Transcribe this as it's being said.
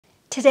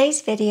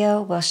Today's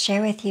video will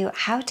share with you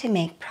how to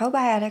make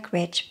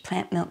probiotic-rich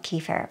plant milk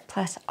kefir,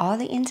 plus all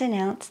the ins and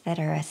outs that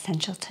are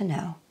essential to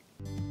know.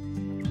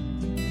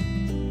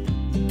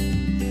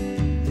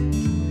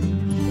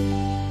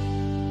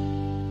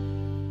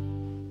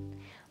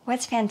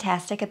 What's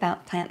fantastic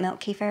about plant milk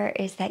kefir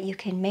is that you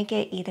can make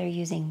it either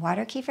using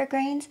water kefir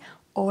grains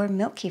or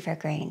milk kefir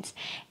grains,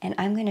 and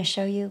I'm going to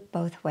show you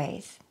both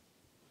ways.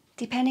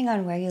 Depending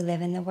on where you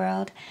live in the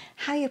world,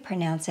 how you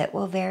pronounce it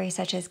will vary,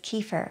 such as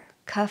kefir,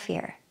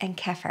 kefir, and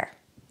kefir.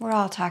 We're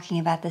all talking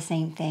about the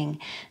same thing,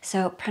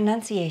 so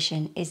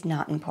pronunciation is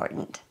not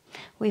important.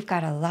 We've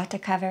got a lot to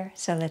cover,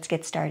 so let's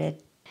get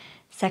started.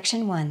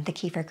 Section 1, the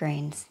kefir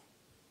grains.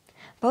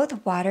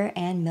 Both water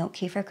and milk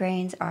kefir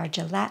grains are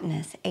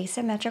gelatinous,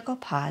 asymmetrical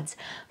pods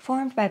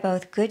formed by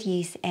both good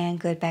yeast and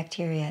good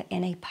bacteria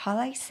in a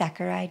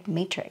polysaccharide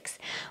matrix,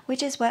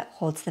 which is what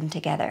holds them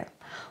together.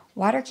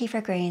 Water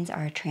kefir grains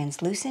are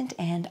translucent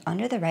and,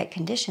 under the right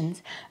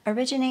conditions,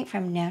 originate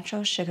from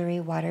natural sugary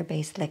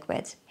water-based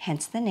liquids,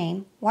 hence the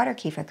name water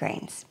kefir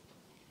grains.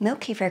 Milk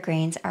kefir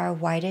grains are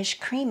whitish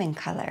cream in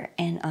color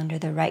and, under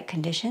the right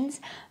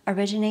conditions,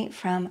 originate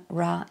from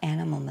raw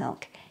animal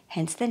milk,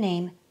 hence the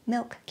name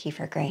milk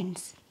kefir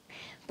grains.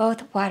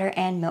 Both water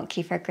and milk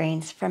kefir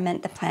grains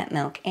ferment the plant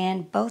milk,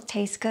 and both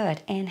taste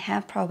good and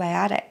have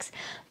probiotics,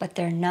 but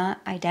they're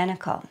not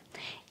identical.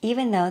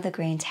 Even though the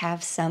grains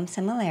have some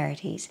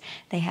similarities,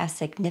 they have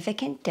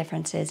significant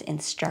differences in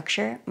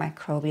structure,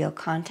 microbial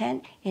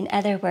content. In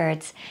other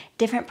words,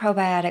 different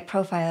probiotic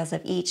profiles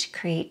of each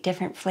create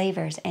different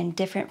flavors and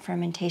different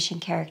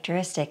fermentation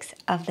characteristics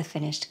of the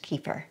finished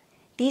kefir.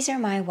 These are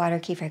my water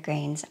kefir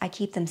grains. I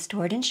keep them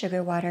stored in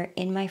sugar water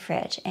in my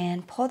fridge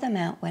and pull them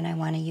out when I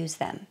want to use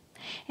them.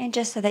 And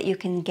just so that you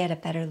can get a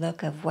better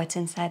look of what's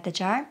inside the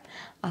jar,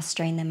 I'll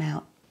strain them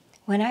out.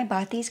 When I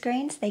bought these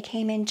grains, they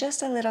came in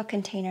just a little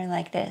container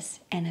like this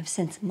and have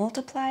since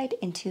multiplied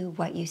into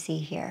what you see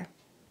here.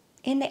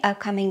 In the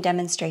upcoming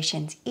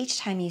demonstrations, each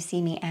time you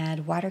see me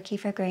add water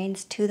kefir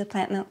grains to the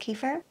plant milk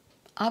kefir,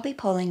 I'll be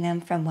pulling them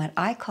from what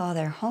I call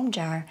their home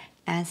jar,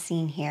 as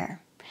seen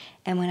here.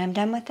 And when I'm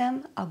done with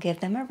them, I'll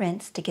give them a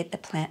rinse to get the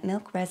plant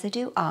milk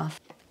residue off,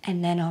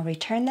 and then I'll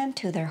return them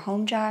to their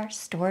home jar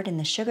stored in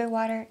the sugar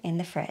water in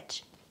the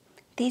fridge.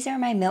 These are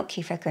my milk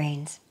kefir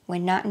grains.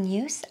 When not in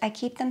use, I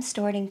keep them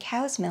stored in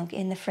cow's milk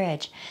in the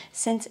fridge,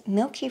 since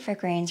milk kefir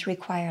grains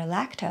require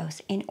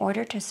lactose in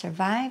order to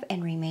survive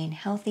and remain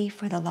healthy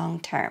for the long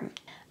term.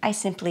 I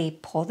simply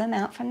pull them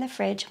out from the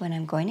fridge when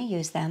I'm going to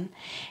use them,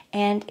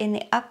 and in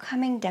the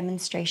upcoming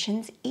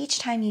demonstrations, each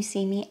time you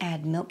see me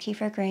add milk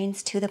kefir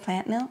grains to the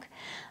plant milk,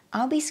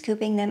 I'll be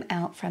scooping them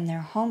out from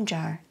their home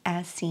jar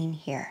as seen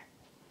here.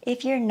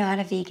 If you're not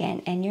a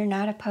vegan and you're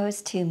not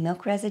opposed to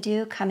milk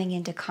residue coming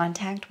into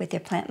contact with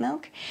your plant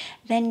milk,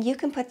 then you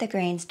can put the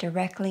grains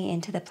directly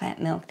into the plant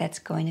milk that's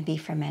going to be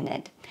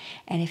fermented.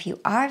 And if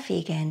you are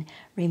vegan,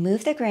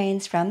 remove the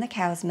grains from the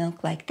cow's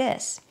milk like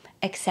this,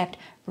 except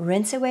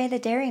rinse away the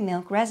dairy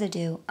milk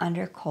residue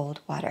under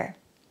cold water.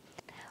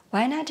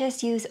 Why not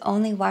just use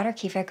only water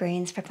kefir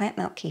grains for plant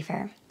milk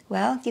kefir?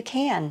 Well, you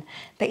can,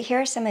 but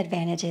here are some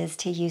advantages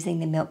to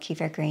using the milk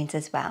kefir grains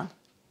as well.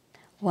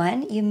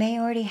 1, you may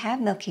already have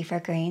milk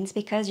kefir grains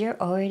because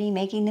you're already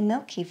making the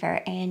milk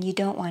kefir and you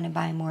don't want to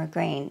buy more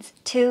grains.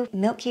 2,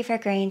 milk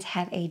kefir grains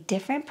have a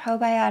different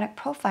probiotic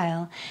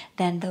profile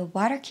than the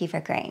water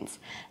kefir grains.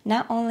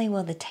 Not only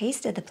will the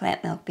taste of the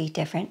plant milk be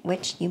different,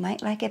 which you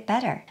might like it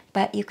better,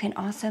 but you can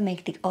also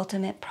make the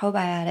ultimate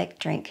probiotic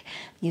drink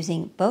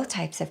using both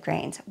types of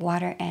grains,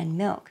 water and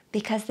milk,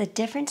 because the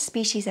different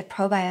species of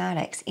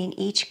probiotics in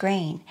each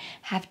grain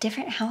have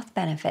different health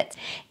benefits.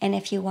 And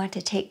if you want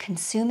to take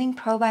consuming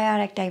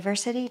probiotic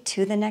diversity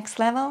to the next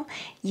level,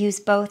 use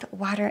both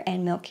water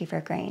and milk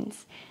kefir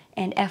grains.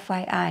 And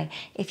FYI,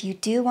 if you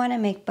do want to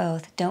make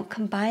both, don't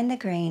combine the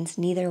grains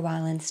neither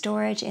while in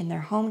storage in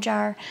their home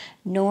jar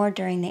nor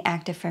during the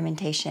active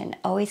fermentation.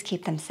 Always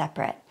keep them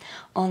separate.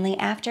 Only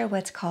after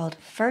what's called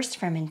first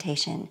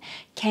fermentation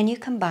can you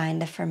combine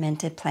the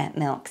fermented plant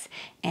milks,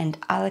 and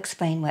I'll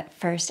explain what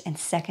first and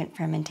second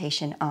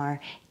fermentation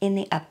are in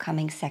the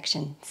upcoming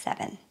section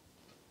 7.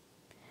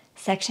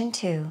 Section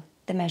 2,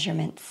 the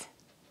measurements.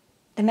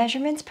 The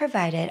measurements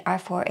provided are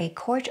for a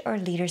quart or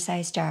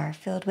liter-sized jar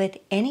filled with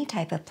any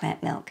type of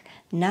plant milk,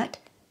 nut,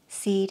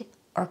 seed,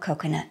 or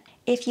coconut.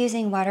 If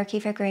using water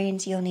kefir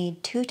grains, you'll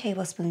need 2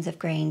 tablespoons of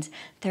grains,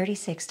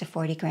 36 to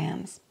 40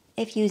 grams.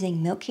 If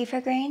using milk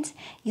kefir grains,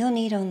 you'll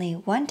need only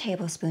 1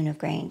 tablespoon of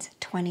grains,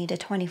 20 to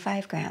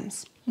 25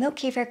 grams. Milk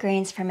kefir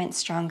grains ferment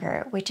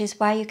stronger, which is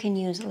why you can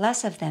use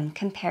less of them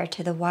compared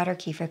to the water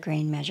kefir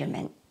grain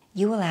measurement.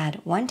 You will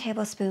add 1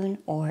 tablespoon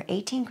or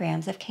 18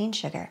 grams of cane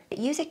sugar.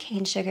 Use a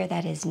cane sugar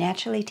that is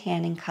naturally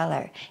tan in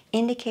color,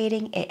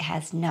 indicating it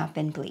has not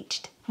been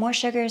bleached. More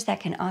sugars that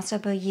can also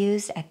be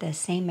used at the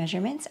same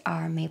measurements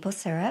are maple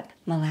syrup,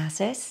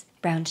 molasses,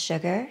 brown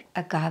sugar,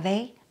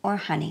 agave, or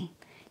honey.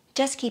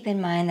 Just keep in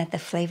mind that the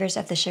flavors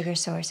of the sugar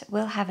source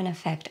will have an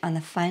effect on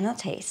the final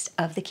taste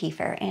of the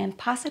kefir and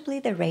possibly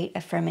the rate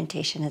of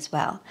fermentation as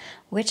well,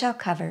 which I'll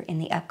cover in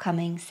the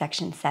upcoming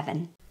Section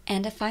 7.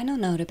 And a final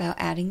note about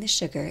adding the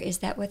sugar is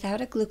that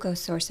without a glucose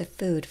source of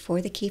food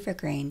for the kefir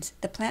grains,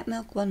 the plant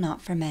milk will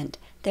not ferment.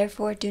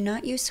 Therefore, do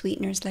not use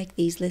sweeteners like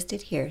these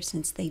listed here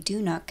since they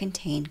do not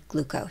contain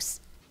glucose.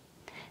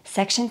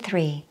 Section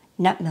 3.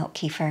 Nut Milk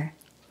Kefir.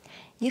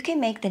 You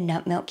can make the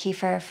nut milk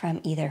kefir from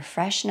either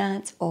fresh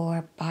nuts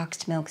or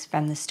boxed milks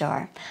from the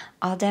store.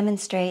 I'll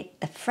demonstrate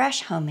the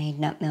fresh homemade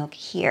nut milk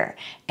here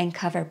and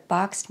cover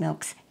boxed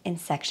milks in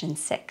Section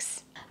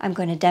 6. I'm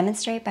going to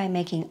demonstrate by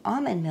making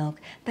almond milk,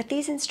 but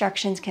these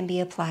instructions can be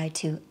applied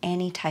to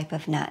any type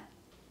of nut.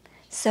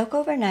 Soak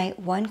overnight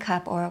 1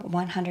 cup or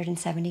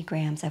 170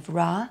 grams of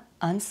raw,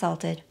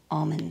 unsalted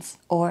almonds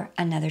or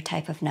another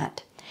type of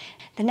nut.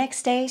 The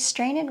next day,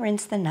 strain and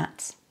rinse the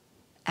nuts.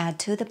 Add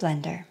to the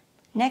blender.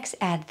 Next,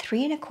 add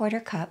 3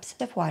 1/4 cups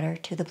of water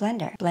to the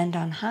blender. Blend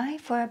on high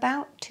for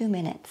about 2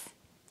 minutes.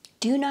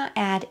 Do not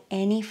add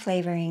any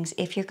flavorings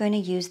if you're going to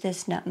use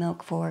this nut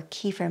milk for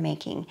kefir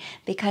making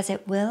because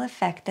it will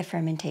affect the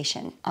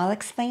fermentation. I'll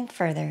explain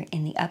further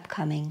in the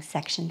upcoming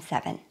Section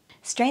 7.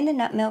 Strain the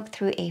nut milk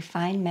through a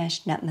fine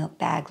mesh nut milk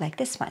bag like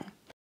this one.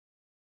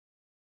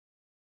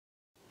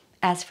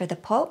 As for the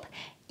pulp,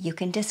 you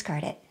can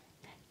discard it,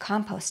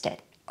 compost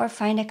it, or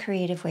find a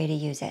creative way to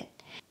use it.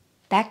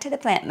 Back to the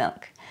plant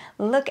milk.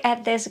 Look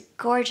at this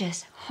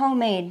gorgeous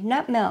homemade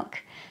nut milk.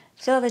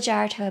 Fill the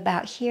jar to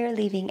about here,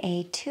 leaving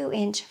a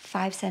 2-inch,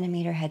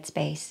 5-centimeter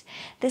headspace.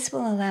 This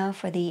will allow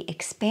for the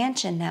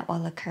expansion that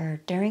will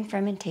occur during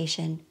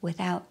fermentation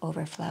without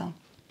overflow.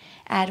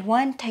 Add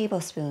 1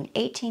 tablespoon,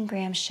 18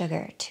 grams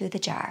sugar to the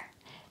jar.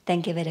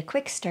 Then give it a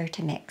quick stir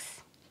to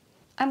mix.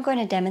 I'm going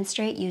to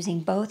demonstrate using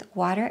both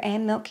water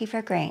and milk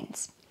kefir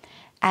grains.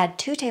 Add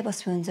 2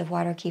 tablespoons of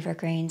water kefir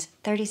grains,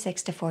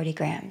 36 to 40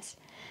 grams.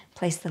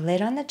 Place the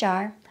lid on the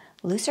jar,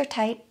 loose or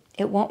tight.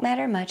 It won't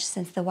matter much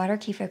since the water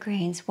kefir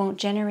grains won't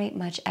generate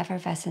much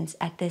effervescence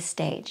at this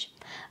stage.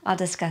 I'll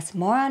discuss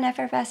more on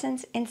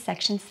effervescence in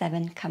Section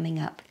 7 coming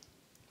up.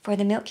 For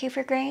the milk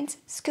kefir grains,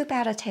 scoop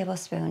out a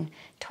tablespoon,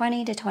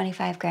 20 to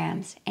 25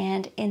 grams,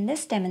 and in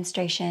this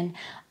demonstration,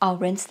 I'll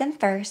rinse them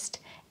first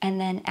and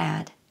then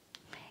add.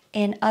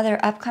 In other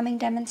upcoming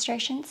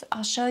demonstrations,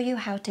 I'll show you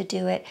how to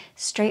do it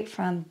straight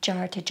from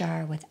jar to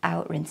jar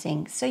without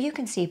rinsing so you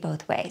can see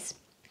both ways.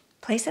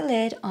 Place a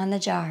lid on the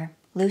jar.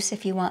 Loose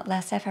if you want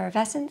less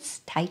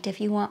effervescence, tight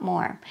if you want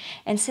more.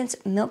 And since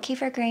milk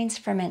kefir grains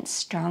ferment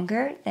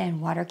stronger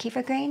than water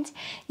kefir grains,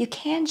 you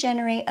can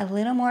generate a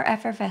little more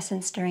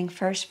effervescence during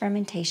first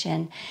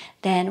fermentation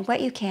than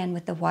what you can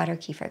with the water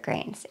kefir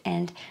grains.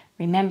 And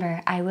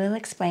remember, I will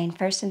explain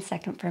first and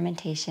second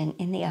fermentation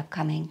in the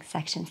upcoming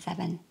Section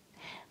 7.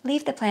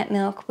 Leave the plant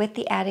milk with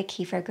the added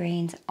kefir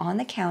grains on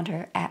the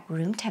counter at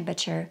room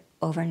temperature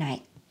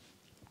overnight.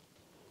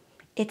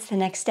 It's the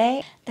next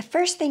day. The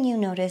first thing you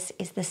notice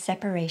is the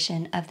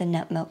separation of the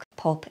nut milk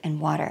pulp and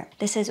water.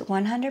 This is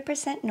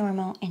 100%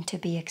 normal and to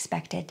be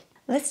expected.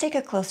 Let's take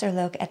a closer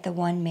look at the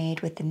one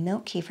made with the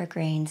milk kefir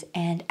grains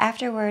and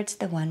afterwards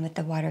the one with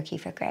the water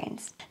kefir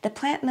grains. The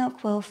plant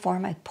milk will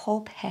form a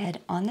pulp head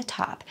on the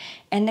top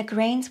and the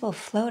grains will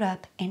float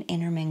up and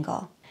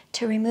intermingle.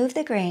 To remove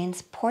the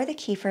grains, pour the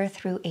kefir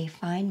through a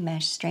fine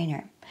mesh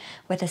strainer.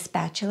 With a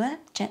spatula,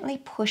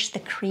 gently push the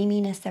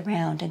creaminess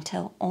around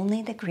until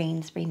only the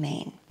grains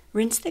remain.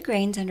 Rinse the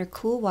grains under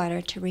cool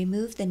water to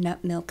remove the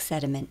nut milk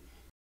sediment.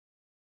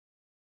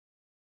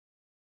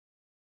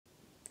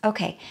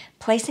 Okay,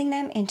 placing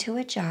them into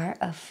a jar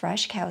of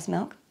fresh cow's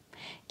milk.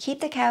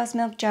 Keep the cow's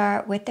milk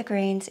jar with the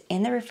grains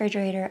in the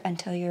refrigerator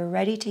until you're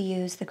ready to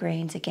use the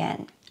grains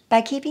again.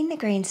 By keeping the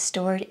grains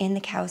stored in the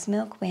cow's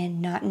milk when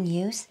not in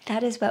use,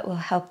 that is what will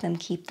help them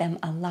keep them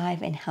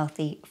alive and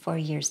healthy for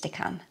years to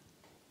come.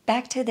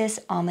 Back to this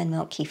almond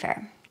milk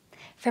kefir.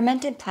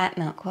 Fermented plant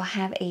milk will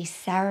have a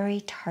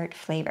soury tart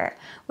flavor,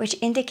 which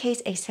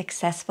indicates a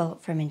successful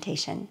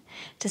fermentation.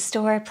 To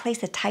store,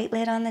 place a tight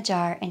lid on the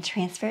jar and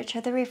transfer it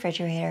to the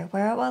refrigerator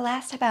where it will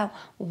last about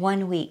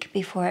 1 week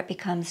before it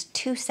becomes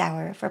too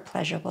sour for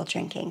pleasurable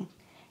drinking.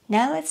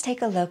 Now let's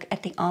take a look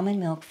at the almond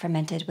milk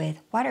fermented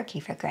with water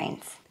kefir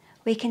grains.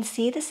 We can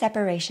see the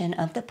separation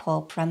of the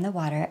pulp from the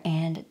water,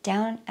 and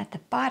down at the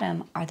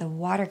bottom are the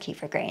water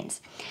kefir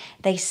grains.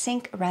 They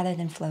sink rather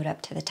than float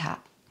up to the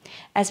top.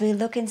 As we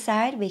look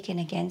inside, we can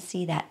again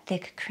see that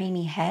thick,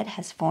 creamy head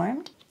has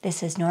formed.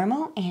 This is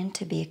normal and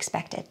to be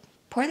expected.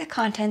 Pour the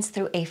contents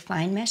through a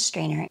fine mesh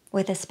strainer.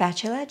 With a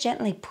spatula,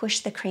 gently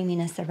push the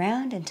creaminess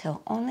around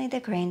until only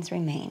the grains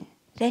remain.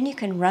 Then you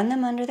can run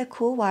them under the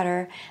cool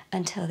water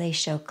until they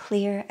show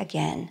clear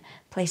again.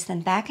 Place them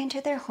back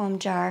into their home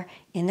jar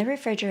in the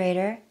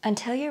refrigerator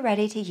until you're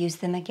ready to use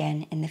them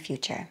again in the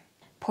future.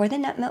 Pour the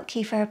nut milk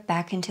kefir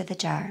back into the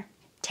jar.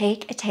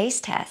 Take a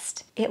taste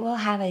test. It will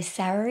have a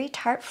soury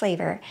tart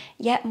flavor,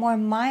 yet more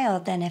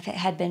mild than if it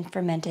had been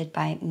fermented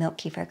by milk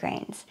kefir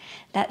grains.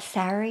 That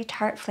soury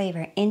tart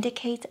flavor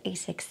indicates a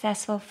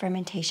successful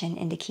fermentation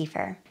into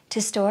kefir.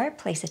 To store,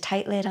 place a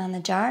tight lid on the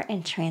jar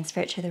and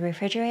transfer it to the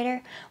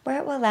refrigerator, where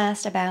it will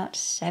last about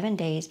 7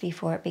 days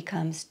before it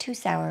becomes too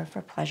sour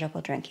for pleasurable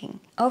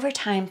drinking. Over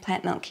time,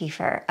 plant milk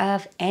kefir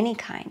of any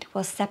kind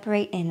will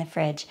separate in the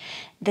fridge.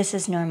 This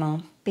is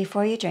normal.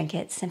 Before you drink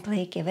it,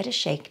 simply give it a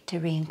shake to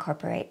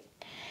reincorporate.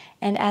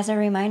 And as a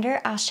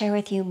reminder, I'll share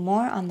with you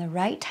more on the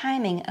right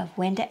timing of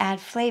when to add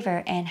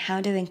flavor and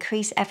how to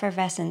increase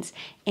effervescence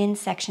in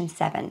section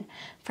 7.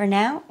 For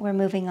now, we're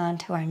moving on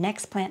to our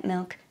next plant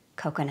milk,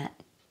 coconut.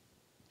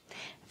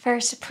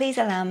 First, please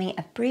allow me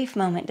a brief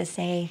moment to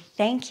say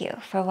thank you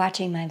for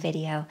watching my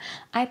video.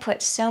 I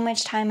put so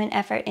much time and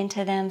effort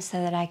into them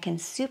so that I can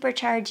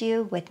supercharge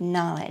you with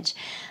knowledge.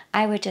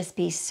 I would just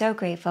be so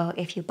grateful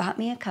if you bought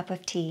me a cup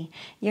of tea.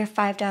 Your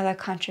 $5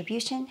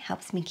 contribution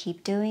helps me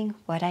keep doing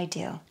what I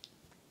do.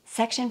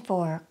 Section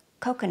 4,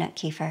 coconut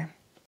kefir.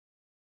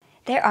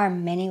 There are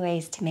many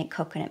ways to make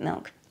coconut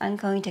milk. I'm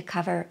going to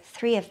cover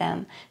 3 of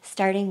them,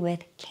 starting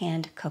with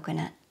canned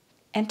coconut.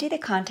 Empty the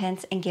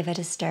contents and give it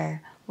a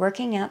stir,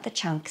 working out the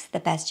chunks the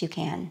best you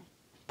can.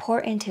 Pour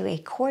into a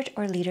quart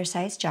or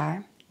liter-sized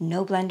jar,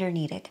 no blender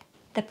needed.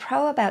 The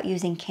pro about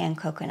using canned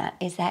coconut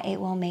is that it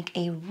will make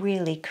a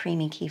really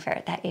creamy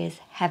kefir that is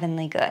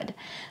heavenly good.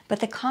 But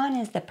the con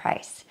is the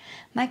price.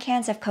 My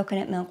cans of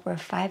coconut milk were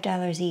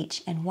 $5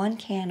 each, and 1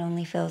 can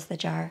only fills the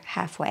jar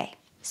halfway.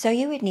 So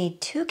you would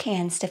need 2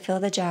 cans to fill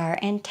the jar,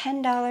 and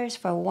 $10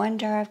 for 1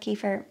 jar of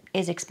kefir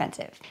is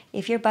expensive.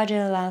 If your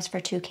budget allows for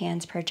 2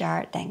 cans per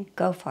jar, then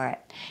go for it.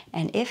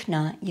 And if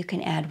not, you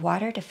can add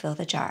water to fill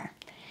the jar.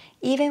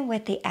 Even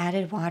with the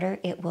added water,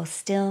 it will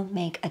still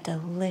make a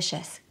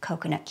delicious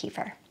coconut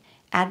kefir.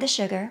 Add the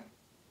sugar,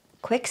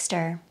 quick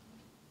stir,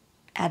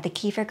 add the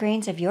kefir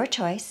grains of your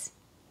choice,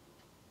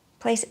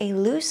 place a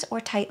loose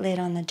or tight lid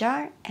on the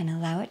jar, and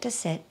allow it to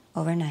sit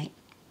overnight.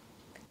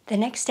 The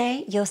next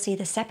day, you'll see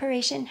the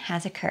separation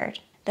has occurred.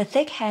 The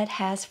thick head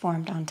has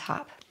formed on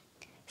top.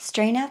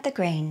 Strain out the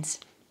grains.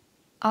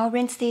 I'll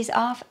rinse these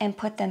off and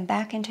put them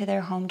back into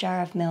their home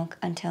jar of milk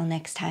until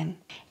next time.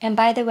 And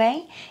by the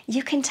way,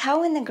 you can tell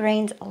when the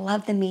grains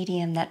love the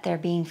medium that they're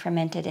being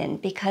fermented in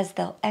because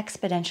they'll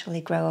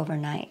exponentially grow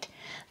overnight.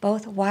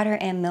 Both water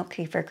and milk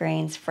kefir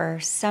grains, for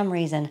some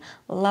reason,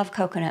 love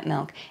coconut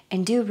milk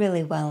and do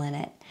really well in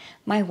it.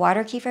 My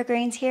water kefir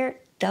grains here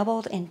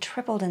doubled and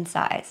tripled in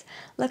size.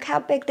 Look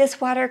how big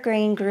this water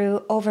grain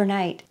grew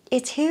overnight.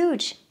 It's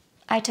huge.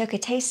 I took a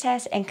taste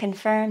test and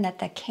confirmed that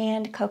the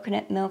canned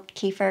coconut milk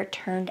kefir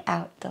turned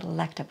out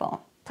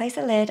delectable. Place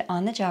a lid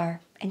on the jar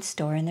and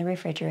store in the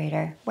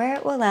refrigerator, where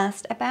it will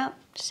last about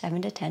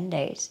 7 to 10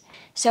 days.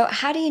 So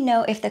how do you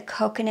know if the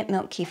coconut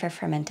milk kefir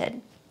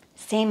fermented?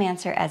 Same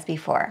answer as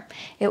before.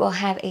 It will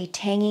have a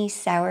tangy,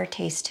 sour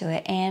taste to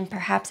it and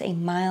perhaps a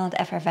mild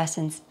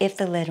effervescence if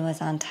the lid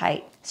was on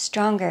tight.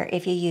 Stronger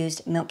if you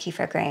used milk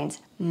kefir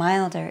grains,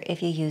 milder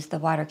if you use the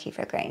water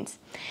kefir grains.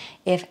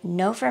 If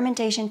no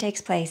fermentation takes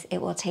place,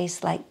 it will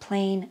taste like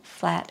plain,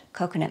 flat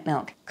coconut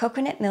milk.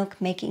 Coconut milk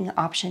making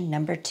option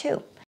number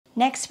 2.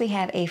 Next, we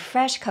have a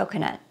fresh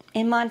coconut.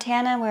 In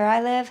Montana, where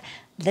I live,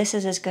 this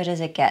is as good as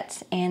it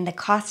gets, and the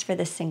cost for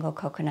this single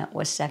coconut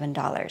was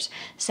 $7,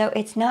 so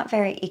it's not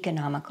very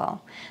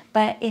economical.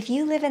 But if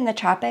you live in the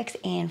tropics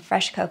and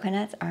fresh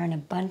coconuts are an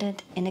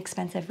abundant,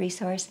 inexpensive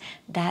resource,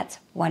 that's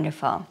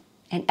wonderful.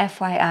 And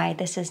FYI,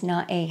 this is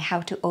not a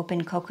how to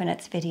open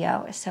coconuts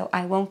video, so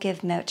I won't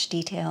give much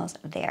details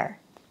there.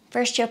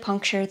 First, you'll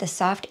puncture the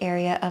soft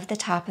area of the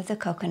top of the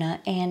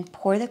coconut and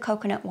pour the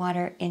coconut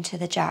water into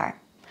the jar.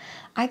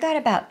 I got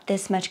about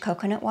this much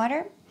coconut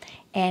water,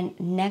 and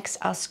next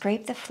I'll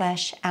scrape the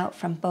flesh out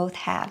from both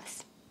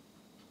halves.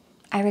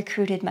 I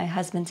recruited my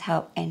husband's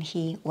help and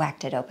he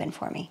whacked it open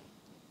for me.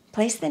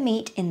 Place the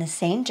meat in the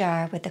same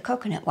jar with the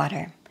coconut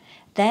water.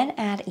 Then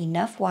add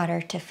enough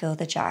water to fill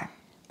the jar.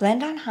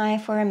 Blend on high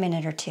for a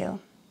minute or 2.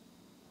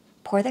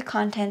 Pour the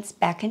contents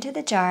back into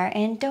the jar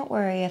and don't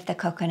worry if the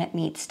coconut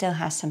meat still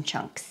has some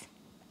chunks.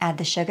 Add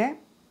the sugar,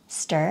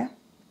 stir,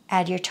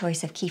 add your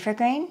choice of kefir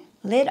grain,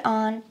 lid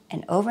on,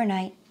 and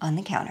overnight on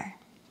the counter.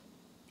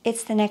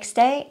 It's the next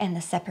day and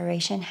the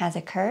separation has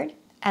occurred,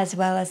 as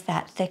well as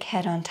that thick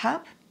head on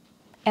top.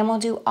 And we'll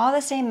do all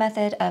the same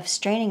method of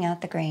straining out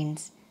the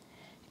grains.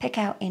 Pick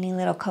out any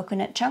little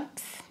coconut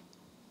chunks.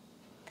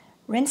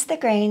 Rinse the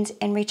grains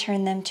and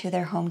return them to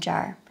their home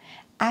jar.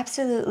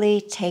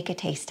 Absolutely take a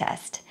taste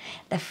test.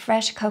 The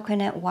fresh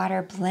coconut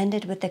water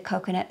blended with the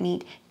coconut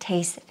meat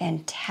tastes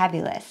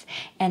fantabulous,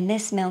 and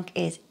this milk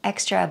is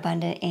extra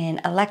abundant in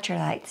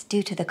electrolytes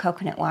due to the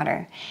coconut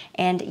water.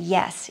 And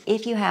yes,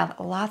 if you have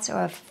lots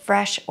of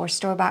fresh or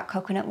store-bought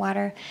coconut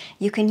water,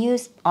 you can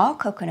use all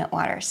coconut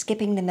water,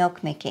 skipping the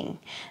milk making.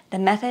 The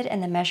method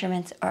and the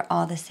measurements are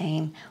all the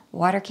same.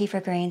 Water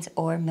kefir grains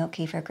or milk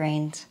kefir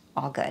grains,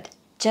 all good.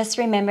 Just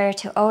remember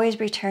to always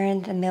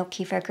return the milk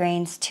kefir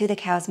grains to the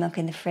cow's milk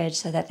in the fridge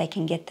so that they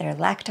can get their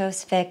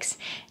lactose fix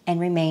and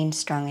remain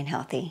strong and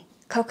healthy.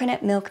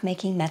 Coconut milk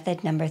making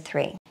method number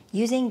 3,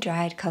 using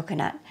dried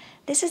coconut.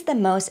 This is the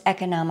most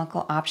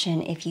economical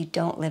option if you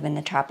don't live in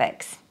the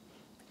tropics.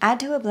 Add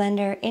to a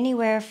blender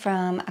anywhere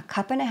from 1.5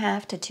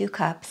 cups to 2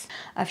 cups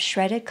of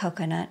shredded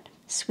coconut,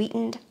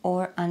 sweetened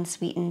or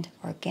unsweetened,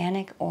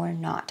 organic or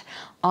not.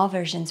 All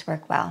versions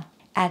work well.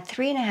 Add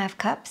 3.5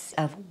 cups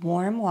of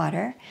warm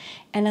water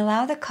and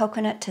allow the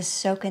coconut to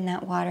soak in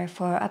that water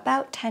for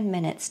about 10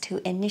 minutes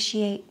to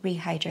initiate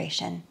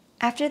rehydration.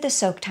 After the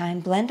soak time,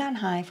 blend on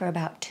high for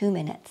about 2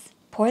 minutes.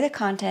 Pour the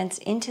contents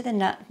into the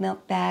nut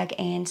milk bag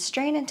and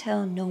strain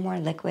until no more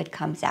liquid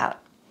comes out.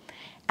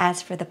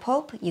 As for the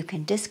pulp, you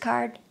can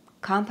discard,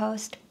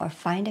 compost, or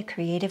find a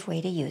creative way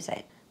to use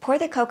it. Pour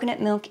the coconut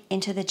milk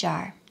into the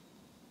jar.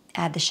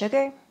 Add the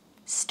sugar,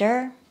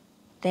 stir,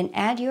 then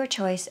add your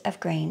choice of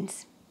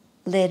grains.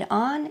 Lid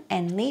on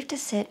and leave to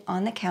sit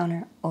on the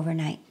counter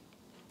overnight.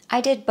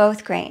 I did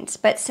both grains,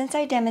 but since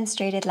I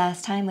demonstrated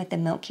last time with the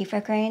Milk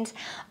Kefir grains,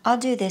 I'll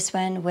do this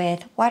one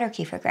with water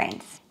kefir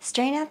grains.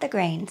 Strain out the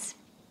grains.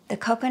 The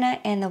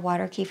coconut and the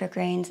water kefir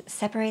grains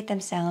separate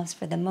themselves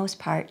for the most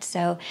part,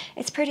 so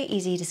it's pretty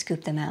easy to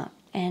scoop them out.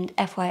 And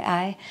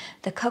FYI,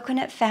 the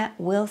coconut fat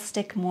will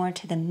stick more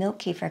to the milk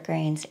kefir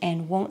grains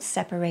and won't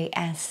separate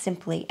as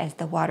simply as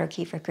the water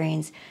kefir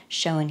grains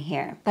shown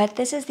here. But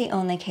this is the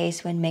only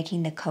case when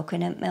making the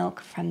coconut milk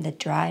from the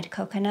dried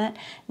coconut,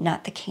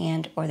 not the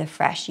canned or the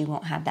fresh. You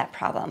won't have that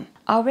problem.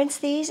 I'll rinse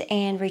these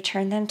and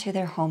return them to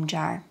their home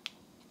jar.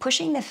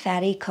 Pushing the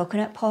fatty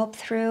coconut pulp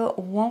through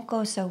won't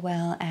go so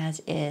well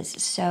as is,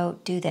 so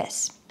do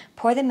this.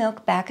 Pour the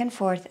milk back and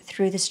forth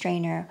through the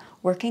strainer,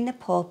 working the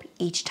pulp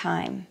each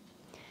time.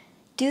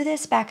 Do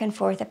this back and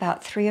forth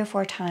about 3 or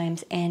 4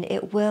 times and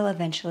it will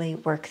eventually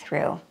work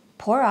through.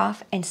 Pour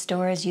off and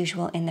store as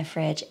usual in the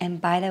fridge. And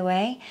by the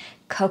way,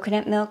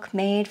 coconut milk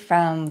made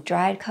from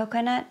dried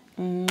coconut,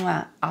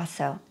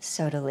 also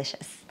so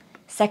delicious.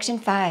 Section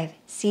 5,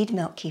 Seed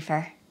Milk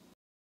Kefir.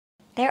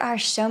 There are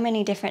so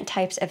many different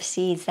types of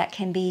seeds that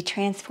can be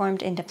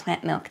transformed into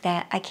plant milk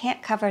that I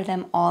can't cover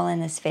them all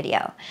in this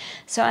video.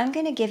 So I'm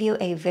going to give you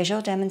a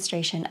visual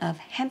demonstration of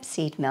hemp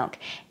seed milk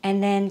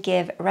and then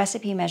give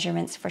recipe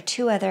measurements for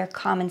 2 other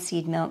common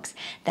seed milks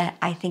that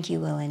I think you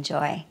will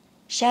enjoy.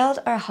 Shelled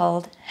or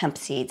hulled hemp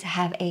seeds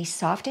have a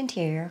soft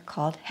interior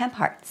called hemp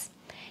hearts.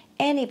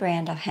 Any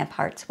brand of hemp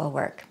hearts will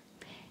work.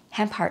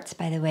 Hemp hearts,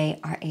 by the way,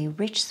 are a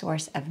rich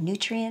source of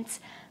nutrients,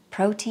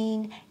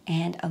 protein,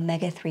 and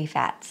omega-3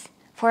 fats.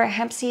 For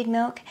hemp seed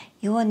milk,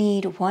 you will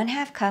need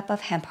 1/2 cup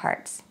of hemp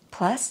hearts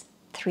plus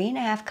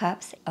 3.5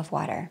 cups of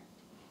water.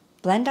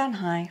 Blend on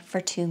high for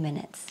 2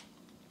 minutes.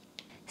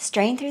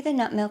 Strain through the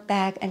nut milk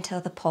bag until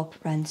the pulp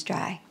runs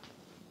dry.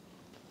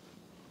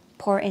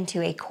 Pour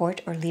into a quart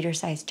or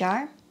liter-sized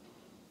jar.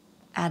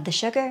 Add the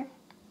sugar,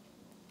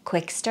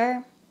 quick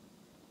stir,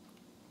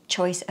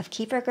 choice of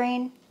kefir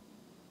grain,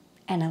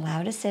 and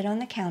allow to sit on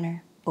the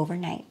counter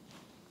overnight.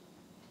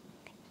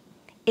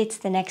 It's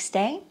the next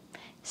day.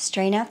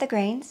 Strain out the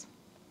grains.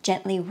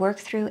 Gently work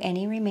through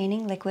any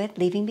remaining liquid,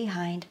 leaving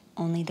behind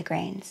only the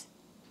grains.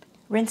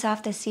 Rinse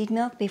off the seed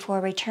milk before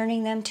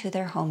returning them to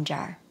their home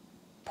jar.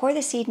 Pour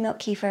the seed milk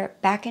kefir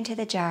back into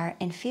the jar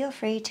and feel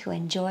free to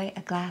enjoy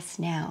a glass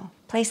now.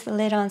 Place the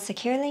lid on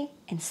securely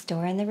and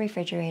store in the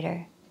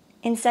refrigerator.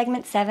 In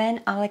segment 7,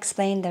 I'll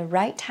explain the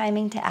right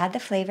timing to add the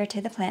flavor to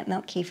the plant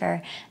milk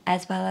kefir,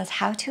 as well as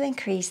how to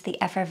increase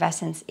the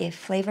effervescence if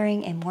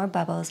flavoring and more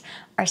bubbles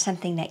are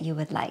something that you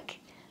would like.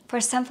 For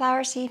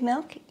sunflower seed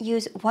milk,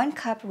 use 1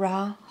 cup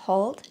raw,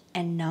 hulled,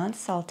 and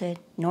non-salted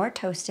nor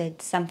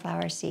toasted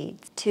sunflower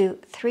seeds to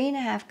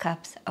 3.5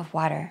 cups of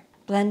water.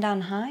 Blend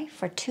on high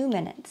for 2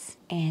 minutes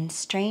and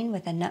strain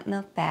with a nut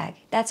milk bag.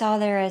 That's all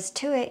there is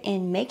to it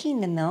in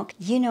making the milk.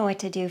 You know what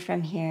to do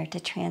from here to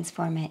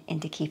transform it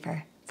into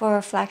kefir.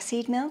 For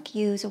flaxseed milk,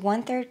 use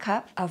 1/3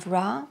 cup of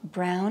raw,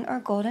 brown, or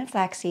golden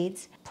flax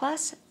seeds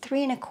plus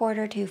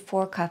 3¼ to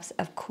 4 cups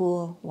of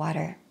cool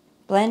water.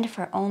 Blend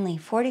for only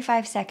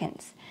 45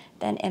 seconds,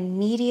 then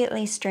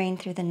immediately strain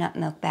through the nut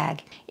milk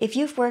bag. If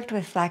you've worked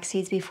with flax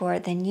seeds before,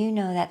 then you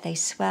know that they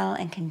swell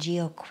and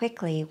congeal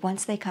quickly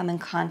once they come in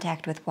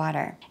contact with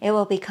water. It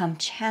will become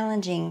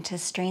challenging to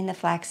strain the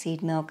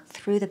flaxseed milk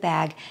through the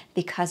bag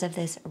because of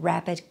this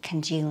rapid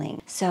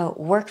congealing. So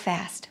work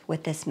fast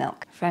with this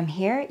milk. From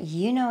here,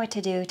 you know what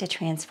to do to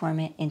transform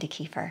it into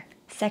kefir.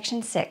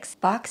 Section 6,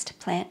 Boxed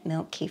Plant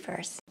Milk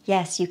Kefirs.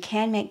 Yes, you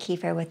can make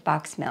kefir with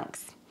boxed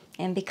milks.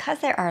 And because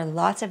there are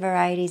lots of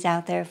varieties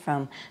out there,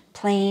 from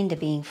plain to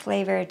being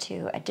flavored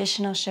to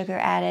additional sugar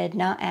added,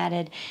 not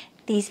added,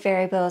 these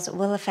variables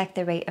will affect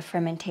the rate of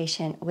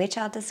fermentation, which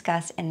I'll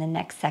discuss in the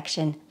next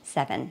section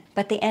 7.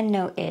 But the end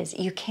note is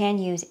you can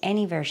use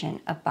any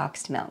version of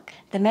boxed milk.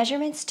 The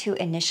measurements to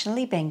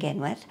initially begin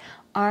with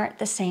are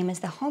the same as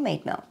the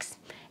homemade milks,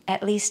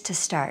 at least to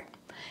start.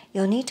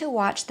 You'll need to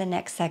watch the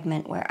next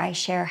segment where I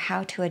share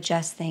how to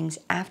adjust things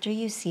after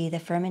you see the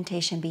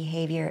fermentation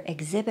behavior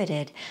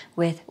exhibited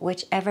with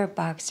whichever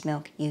boxed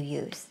milk you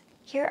use.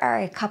 Here are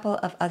a couple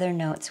of other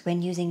notes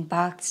when using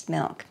boxed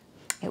milk.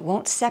 It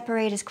won't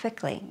separate as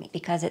quickly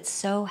because it's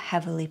so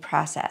heavily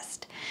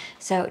processed.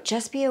 So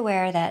just be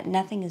aware that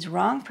nothing is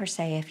wrong per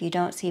se if you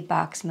don't see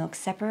box milk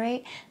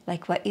separate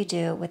like what you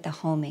do with the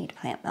homemade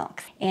plant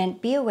milk. And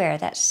be aware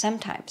that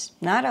sometimes,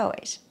 not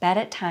always, but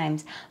at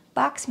times,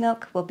 box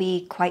milk will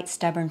be quite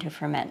stubborn to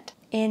ferment.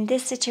 In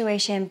this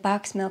situation,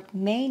 box milk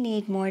may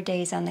need more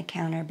days on the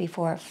counter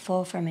before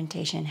full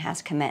fermentation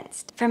has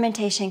commenced.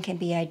 Fermentation can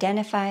be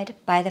identified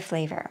by the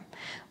flavor.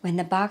 When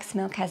the box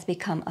milk has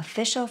become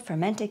official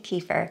fermented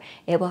kefir,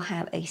 it will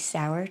have a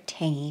sour,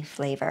 tangy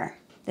flavor.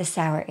 The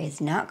sour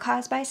is not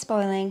caused by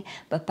spoiling,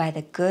 but by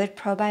the good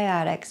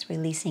probiotics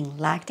releasing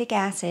lactic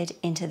acid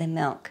into the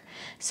milk.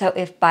 So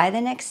if by the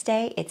next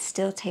day it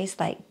still tastes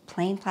like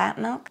plain plant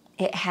milk,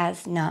 it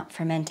has not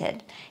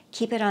fermented.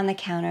 Keep it on the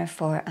counter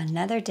for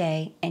another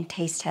day and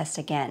taste test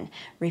again.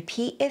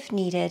 Repeat if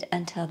needed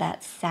until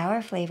that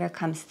sour flavor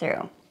comes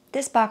through.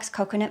 This box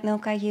coconut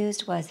milk I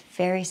used was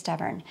very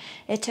stubborn.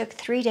 It took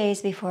 3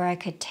 days before I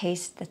could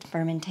taste the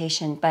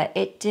fermentation, but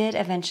it did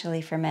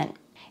eventually ferment.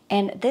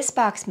 And this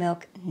box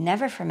milk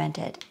never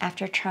fermented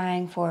after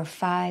trying for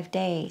 5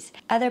 days.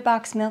 Other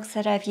box milks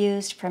that I've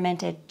used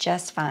fermented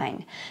just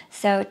fine.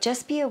 So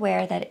just be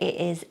aware that it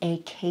is a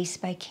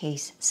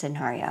case-by-case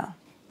scenario.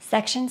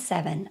 Section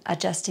 7,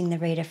 adjusting the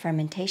rate of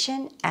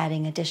fermentation,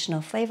 adding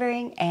additional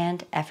flavoring,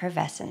 and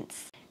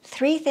effervescence.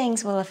 3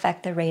 things will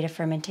affect the rate of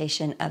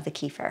fermentation of the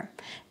kefir: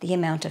 the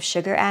amount of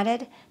sugar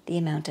added, the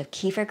amount of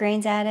kefir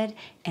grains added,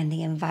 and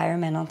the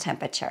environmental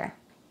temperature.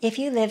 If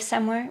you live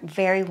somewhere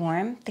very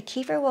warm, the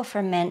kefir will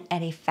ferment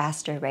at a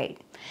faster rate.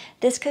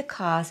 This could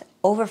cause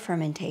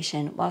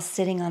over-fermentation while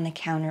sitting on the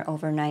counter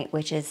overnight,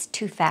 which is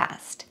too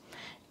fast.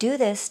 Do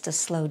this to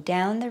slow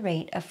down the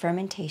rate of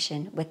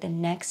fermentation with the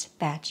next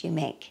batch you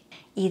make.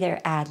 Either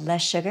add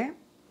less sugar,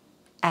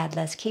 add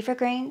less kefir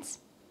grains,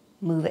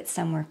 move it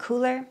somewhere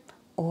cooler,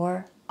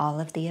 or all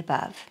of the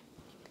above.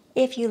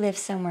 If you live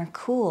somewhere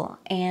cool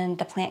and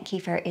the plant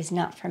kefir is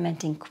not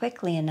fermenting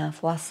quickly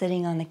enough while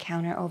sitting on the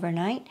counter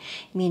overnight,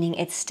 meaning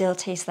it still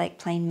tastes like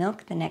plain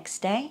milk the next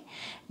day,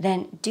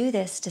 then do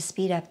this to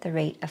speed up the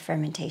rate of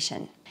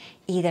fermentation.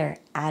 Either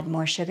add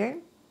more sugar,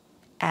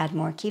 add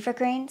more kefir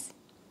grains,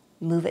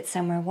 move it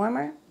somewhere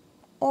warmer,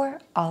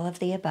 or all of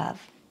the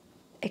above.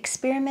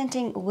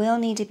 Experimenting will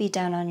need to be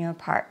done on your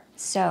part,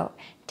 so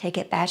take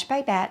it batch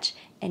by batch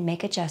and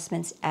make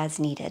adjustments as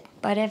needed.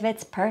 But if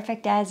it's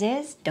perfect as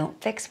is,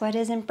 don't fix what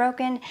isn't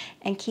broken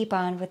and keep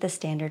on with the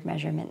standard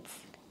measurements.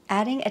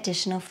 Adding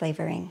additional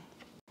flavoring.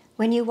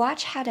 When you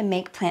watch how to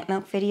make plant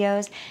milk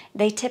videos,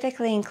 they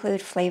typically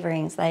include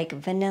flavorings like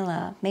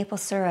vanilla, maple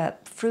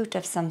syrup, fruit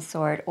of some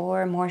sort,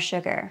 or more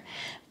sugar.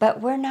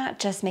 But we're not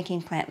just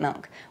making plant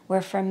milk,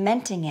 we're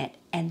fermenting it,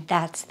 and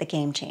that's the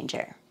game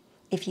changer.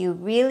 If you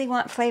really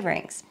want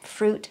flavorings,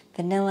 fruit,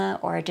 vanilla,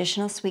 or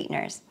additional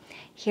sweeteners,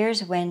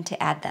 here's when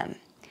to add them.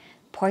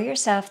 Pour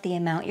yourself the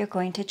amount you're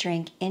going to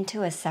drink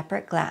into a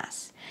separate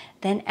glass.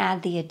 Then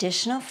add the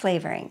additional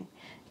flavoring.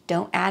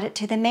 Don't add it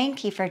to the main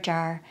kefir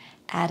jar.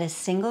 Add a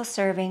single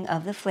serving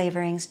of the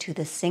flavorings to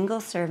the single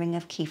serving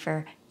of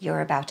kefir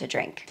you're about to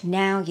drink.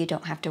 Now you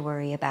don't have to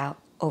worry about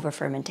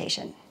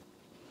over-fermentation.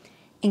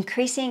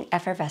 Increasing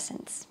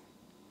effervescence.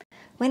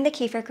 When the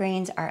kefir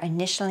grains are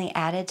initially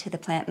added to the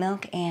plant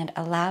milk and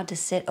allowed to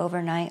sit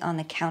overnight on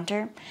the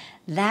counter,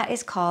 that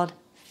is called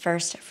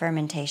first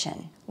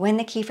fermentation. When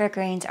the kefir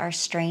grains are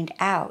strained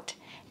out,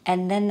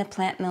 and then the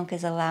plant milk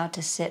is allowed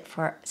to sit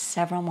for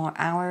several more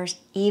hours,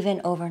 even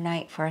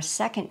overnight for a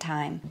second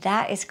time,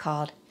 that is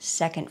called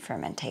second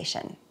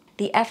fermentation.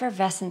 The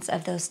effervescence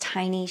of those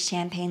tiny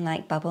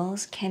champagne-like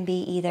bubbles can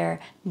be either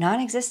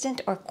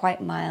non-existent or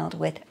quite mild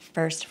with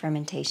first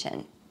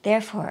fermentation.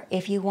 Therefore,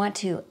 if you want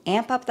to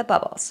amp up the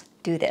bubbles,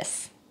 do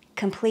this.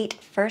 Complete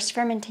first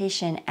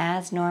fermentation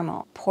as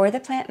normal. Pour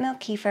the plant milk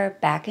kefir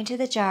back into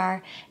the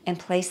jar and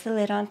place the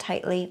lid on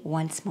tightly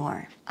once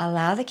more.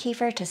 Allow the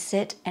kefir to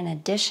sit an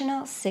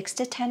additional 6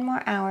 to 10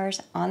 more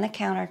hours on the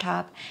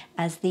countertop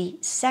as the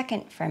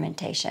second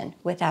fermentation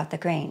without the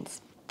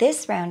grains.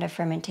 This round of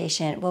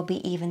fermentation will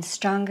be even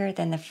stronger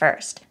than the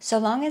first. So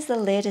long as the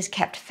lid is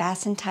kept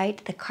fastened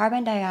tight, the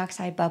carbon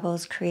dioxide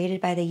bubbles created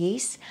by the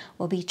yeast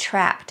will be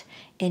trapped,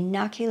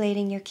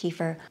 inoculating your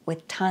kefir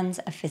with tons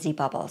of fizzy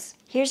bubbles.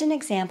 Here's an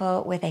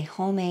example with a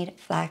homemade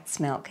flax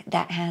milk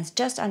that has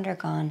just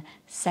undergone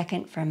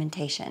second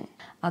fermentation.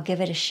 I'll give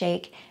it a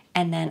shake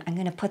and then I'm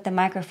going to put the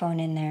microphone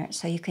in there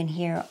so you can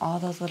hear all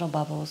those little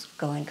bubbles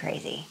going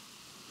crazy.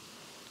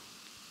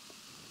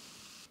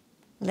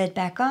 Lid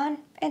back on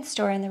and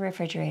store in the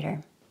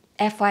refrigerator.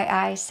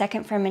 FYI,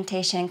 second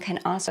fermentation can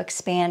also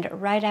expand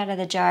right out of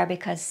the jar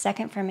because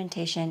second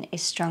fermentation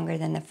is stronger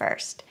than the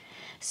first.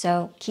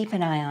 So keep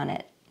an eye on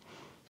it.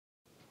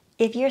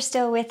 If you're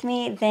still with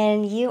me,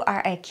 then you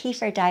are a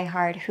kefir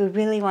diehard who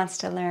really wants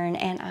to learn,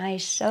 and I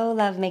so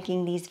love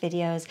making these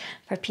videos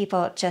for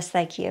people just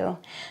like you.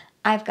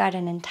 I've got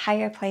an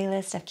entire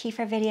playlist of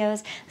kefir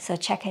videos, so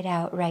check it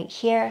out right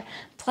here.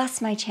 Plus,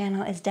 my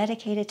channel is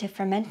dedicated to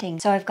fermenting,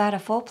 so I've got a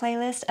full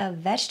playlist of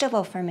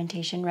vegetable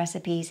fermentation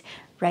recipes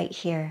right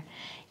here.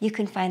 You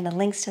can find the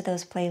links to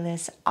those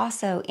playlists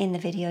also in the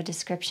video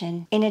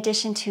description, in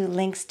addition to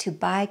links to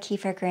buy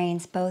kefir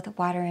grains, both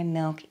water and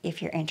milk,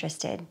 if you're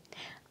interested.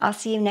 I'll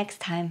see you next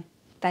time.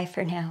 Bye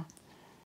for now.